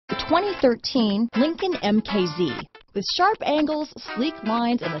2013 Lincoln MKZ. With sharp angles, sleek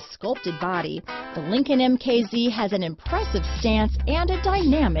lines, and a sculpted body, the Lincoln MKZ has an impressive stance and a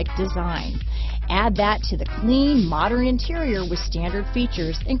dynamic design. Add that to the clean, modern interior with standard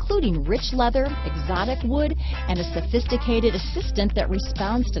features, including rich leather, exotic wood, and a sophisticated assistant that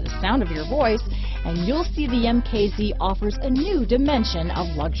responds to the sound of your voice, and you'll see the MKZ offers a new dimension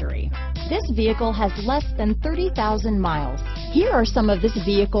of luxury. This vehicle has less than 30,000 miles. Here are some of this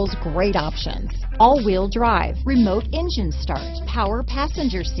vehicle's great options: all-wheel drive, remote engine start, power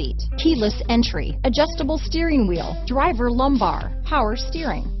passenger seat, keyless entry, adjustable steering wheel, driver lumbar, power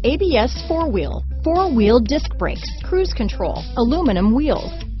steering, ABS four-wheel disc brakes, cruise control, aluminum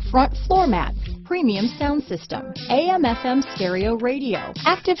wheels, front floor mats, premium sound system, AM/FM stereo radio,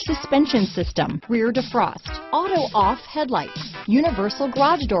 active suspension system, rear defrost, auto-off headlights, universal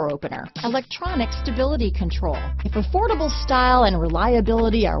garage door opener, electronic stability control. If affordable style and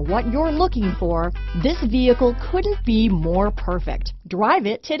reliability are what you're looking for, this vehicle couldn't be more perfect. Drive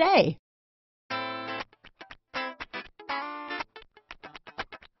it today.